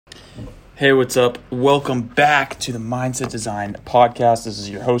Hey, what's up? Welcome back to the Mindset Design Podcast. This is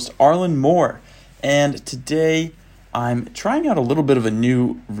your host, Arlen Moore. And today I'm trying out a little bit of a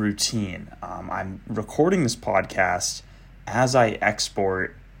new routine. I'm recording this podcast as I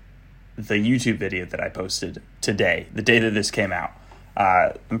export the YouTube video that I posted today, the day that this came out.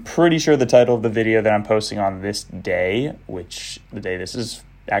 I'm pretty sure the title of the video that I'm posting on this day, which the day this is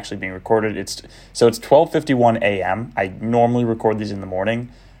actually being recorded, it's 12:51 a.m. I normally record these in the morning.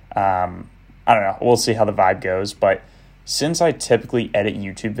 I don't know. We'll see how the vibe goes. But since I typically edit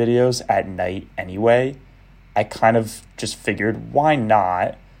YouTube videos at night anyway, I kind of just figured, why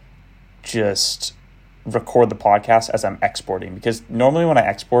not just record the podcast as I'm exporting? Because normally when I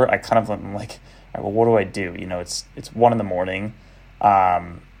export, I'm like, all right, well, what do I do? You know, it's 1 a.m.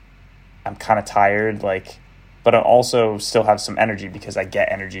 I'm kind of tired, but I also still have some energy because I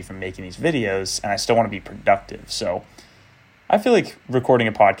get energy from making these videos and I still want to be productive. So I feel like recording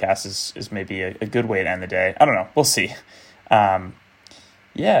a podcast is maybe a good way to end the day. I don't know. We'll see. It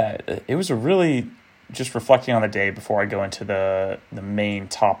was a really, just reflecting on the day before I go into the main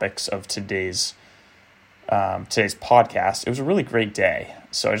topics of today's podcast. It was a really great day.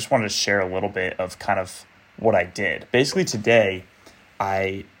 So I just wanted to share a little bit of kind of what I did. Basically today,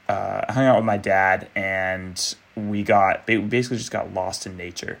 I hung out with my dad and we basically just got lost in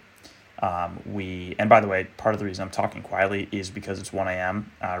nature. And by the way, part of the reason I'm talking quietly is because it's 1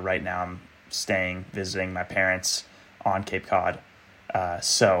 a.m. Right now I'm visiting my parents on Cape Cod.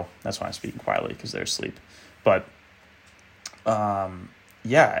 So that's why I'm speaking quietly, because they're asleep. But, my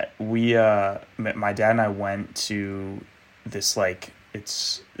dad and I went to this,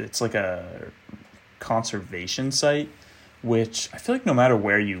 it's like a conservation site, which I feel like no matter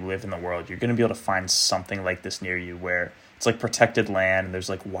where you live in the world, you're going to be able to find something like this near you where it's like protected land and there's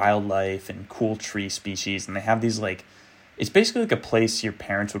like wildlife and cool tree species. And they have these it's basically like a place your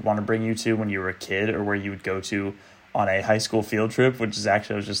parents would want to bring you to when you were a kid, or where you would go to on a high school field trip, which is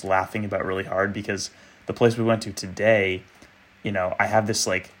actually, I was just laughing about really hard because the place we went to today, I have this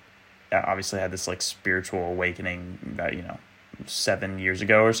obviously I had this spiritual awakening about, 7 years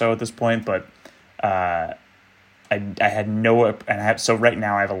ago or so at this point. But, I had so right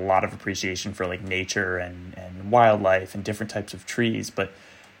now I have a lot of appreciation for nature and wildlife and different types of trees. But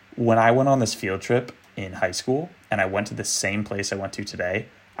when I went on this field trip in high school and I went to the same place I went to today,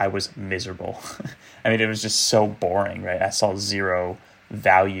 I was miserable. I mean, it was just so boring, right? I saw zero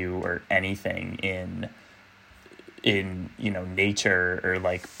value or anything in nature or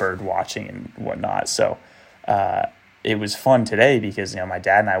bird watching and whatnot. So it was fun today because my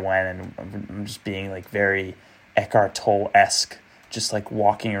dad and I went, and I'm just being very Eckhart Tolle-esque, just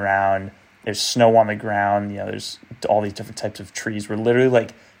walking around. There's snow on the ground, there's all these different types of trees. We're literally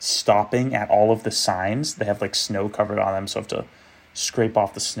stopping at all of the signs. They have snow covered on them, so I have to scrape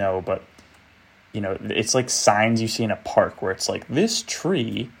off the snow. But it's signs you see in a park where it's this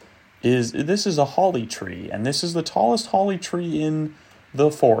tree is a holly tree, and this is the tallest holly tree in the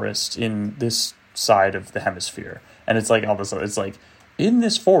forest in this side of the hemisphere. And it's all this, it's in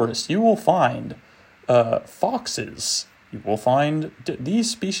this forest you will find foxes, you will find these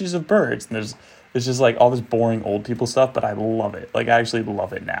species of birds. And there's just all this boring old people stuff, but I love it. I actually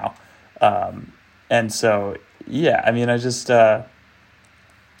love it now. And so, yeah, I mean, it was just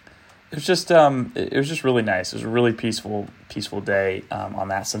really nice. It was a really peaceful day, on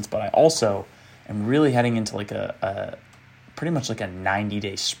that sense. But I also am really heading into a pretty much a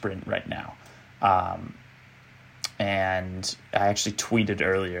 90-day sprint right now. And I actually tweeted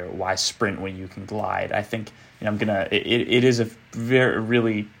earlier, why sprint when you can glide? I think, it is a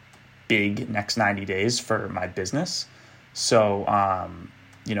really big next 90 days for my business. So, I'm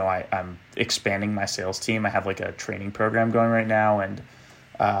expanding my sales team. I have a training program going right now, and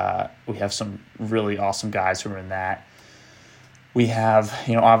we have some really awesome guys who are in that. We have,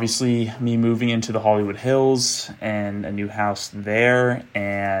 obviously me moving into the Hollywood Hills and a new house there,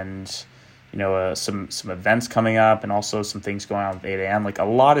 and some events coming up, and also some things going on with 8 a.m. A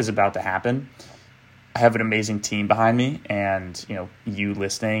lot is about to happen. I have an amazing team behind me, and you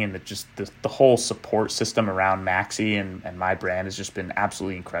listening, and the whole support system around Maxi and my brand has just been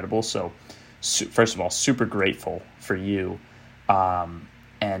absolutely incredible. So first of all, super grateful for you. And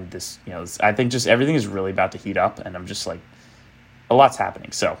this, I think just everything is really about to heat up, and I'm just a lot's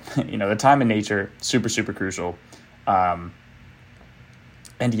happening. So, the time in nature, super, super crucial.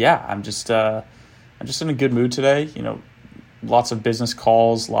 And yeah, I'm just in a good mood today. Lots of business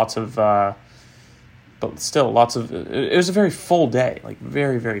calls, but still it was a very full day,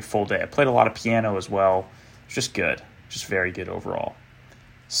 very, very full day. I played a lot of piano as well. It's just good, just very good overall.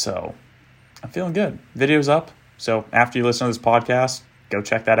 So I'm feeling good. Video's up. So after you listen to this podcast, go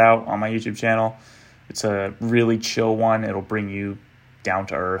check that out on my YouTube channel. It's a really chill one. It'll bring you down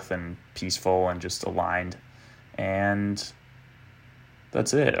to earth and peaceful and just aligned. And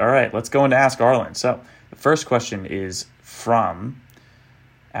that's it. All right, let's go into Ask Arlen. So the first question is from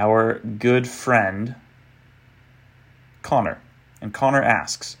our good friend, Connor. And Connor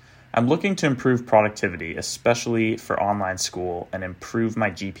asks, I'm looking to improve productivity, especially for online school, and improve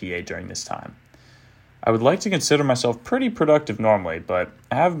my GPA during this time. I would like to consider myself pretty productive normally, but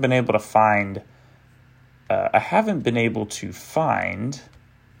I haven't been able to find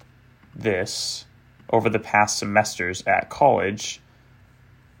this over the past semesters at college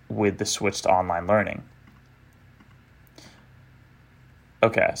with the switch to online learning.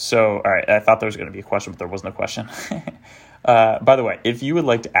 Okay, so, all right, I thought there was going to be a question, but there wasn't a question. By the way, if you would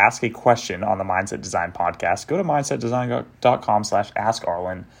like to ask a question on the Mindset Design podcast, go to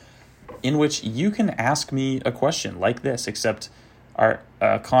mindsetdesign.com/askarlen, in which you can ask me a question like this, except,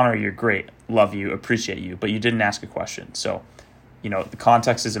 Connor, you're great, love you, appreciate you, but you didn't ask a question. So, the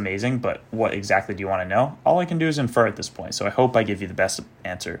context is amazing, but what exactly do you want to know? All I can do is infer at this point, so I hope I give you the best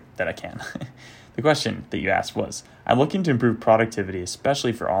answer that I can. The question that you asked was, I'm looking to improve productivity,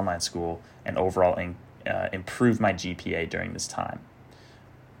 especially for online school, and overall improve my GPA during this time.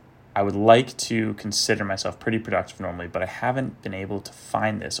 I would like to consider myself pretty productive normally, but I haven't been able to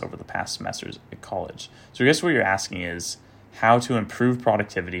find this over the past semesters at college. So I guess what you're asking is how to improve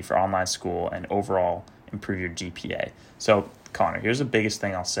productivity for online school and overall improve your GPA. So Connor, here's the biggest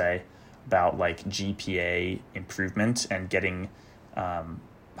thing I'll say about like GPA improvement and getting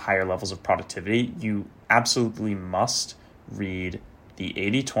higher levels of productivity. You absolutely must read the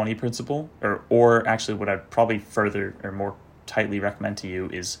 80-20 principle, or actually what I'd probably further or more tightly recommend to you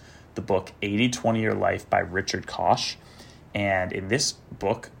is the book 80-20 Your Life by Richard Koch. And in this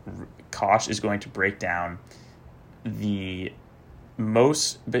book, Koch is going to break down the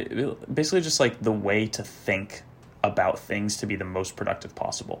basically just like the way to think about things to be the most productive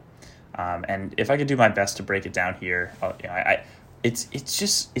possible. And if I could do my best to break it down here, it's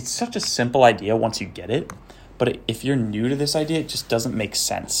such a simple idea once you get it. But if you're new to this idea, it just doesn't make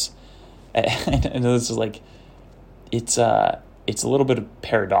sense. I know this is like, it's a little bit of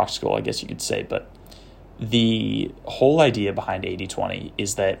paradoxical, I guess you could say, but the whole idea behind 80-20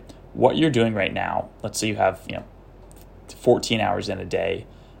 is that what you're doing right now, let's say you have 14 hours in a day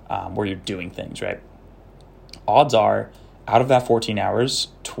where you're doing things, right? Odds are, out of that 14 hours,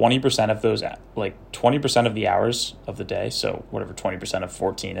 20% of those, like 20% of the hours of the day, so whatever 20% of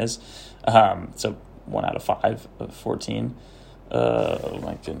 14 is, so 1 out of 5 of 14. Oh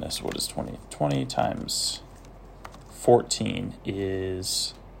my goodness, what is 20? 20 times 14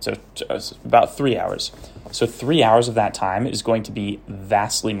 is, so it's about 3 hours. So 3 hours of that time is going to be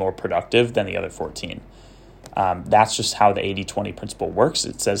vastly more productive than the other 14. That's just how the 80-20 principle works.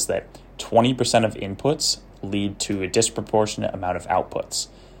 It says that 20% of inputs lead to a disproportionate amount of outputs.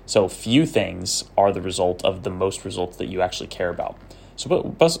 So few things are the result of the most results that you actually care about.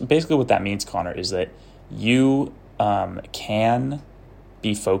 So basically what that means, Connor, is that you can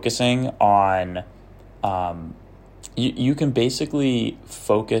be focusing on, you can basically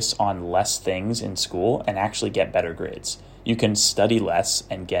focus on less things in school and actually get better grades. You can study less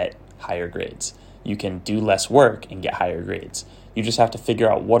and get higher grades. You can do less work and get higher grades. You just have to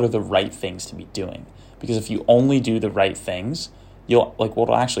figure out what are the right things to be doing. Because if you only do the right things, what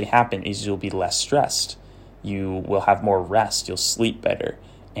will actually happen is you'll be less stressed. You will have more rest. You'll sleep better.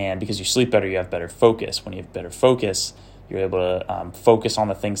 And because you sleep better, you have better focus. When you have better focus, you're able to focus on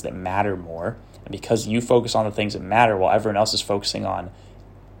the things that matter more. And because you focus on the things that matter while everyone else is focusing on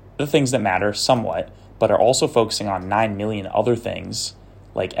the things that matter somewhat, but are also focusing on 9 million other things,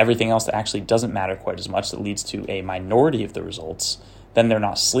 like everything else that actually doesn't matter quite as much, that leads to a minority of the results, then they're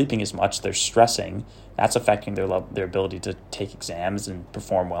not sleeping as much, they're stressing. That's affecting their ability to take exams and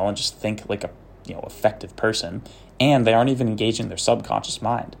perform well and just think like a effective person. And they aren't even engaging their subconscious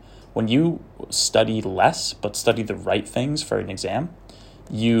mind. When you study less but study the right things for an exam,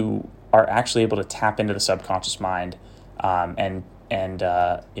 you are actually able to tap into the subconscious mind and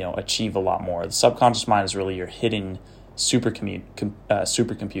achieve a lot more. The subconscious mind is really your hidden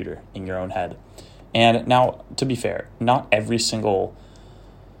supercomputer in your own head. And now, to be fair,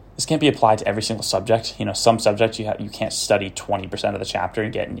 this can't be applied to every single subject. Some subjects you can't study 20% of the chapter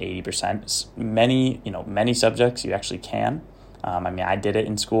and get an 80%. Many subjects you actually can. I did it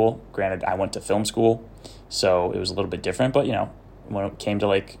in school. Granted, I went to film school, so it was a little bit different. But when it came to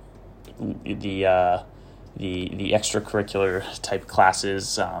like the extracurricular type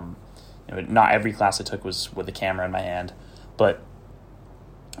classes, not every class I took was with a camera in my hand. But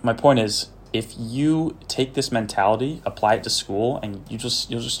my point is, if you take this mentality, apply it to school, and you'll just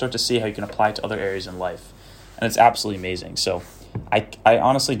start to see how you can apply it to other areas in life. And it's absolutely amazing. So I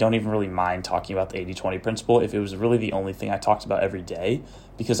honestly don't even really mind talking about the 80-20 principle if it was really the only thing I talked about every day,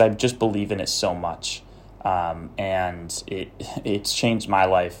 because I just believe in it so much. And it's changed my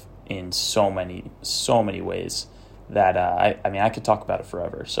life in so many ways that I could talk about it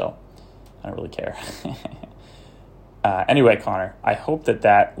forever. So I don't really care. Anyway, Connor, I hope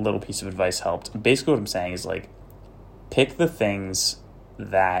that little piece of advice helped. Basically what I'm saying is, like, pick the things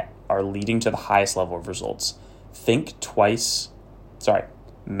that are leading to the highest level of results.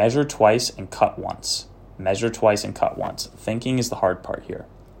 Measure twice and cut once. Measure twice and cut once. Thinking is the hard part here.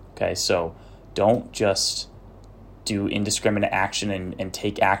 Okay, so don't just do indiscriminate action and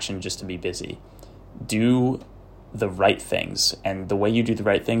take action just to be busy. Do the right things. And the way you do the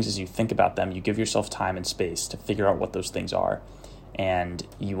right things is you think about them, you give yourself time and space to figure out what those things are, and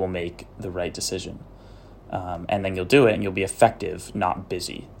you will make the right decision. And then you'll do it and you'll be effective, not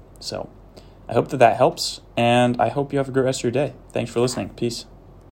busy. So I hope that helps, and I hope you have a great rest of your day. Thanks for listening. Peace.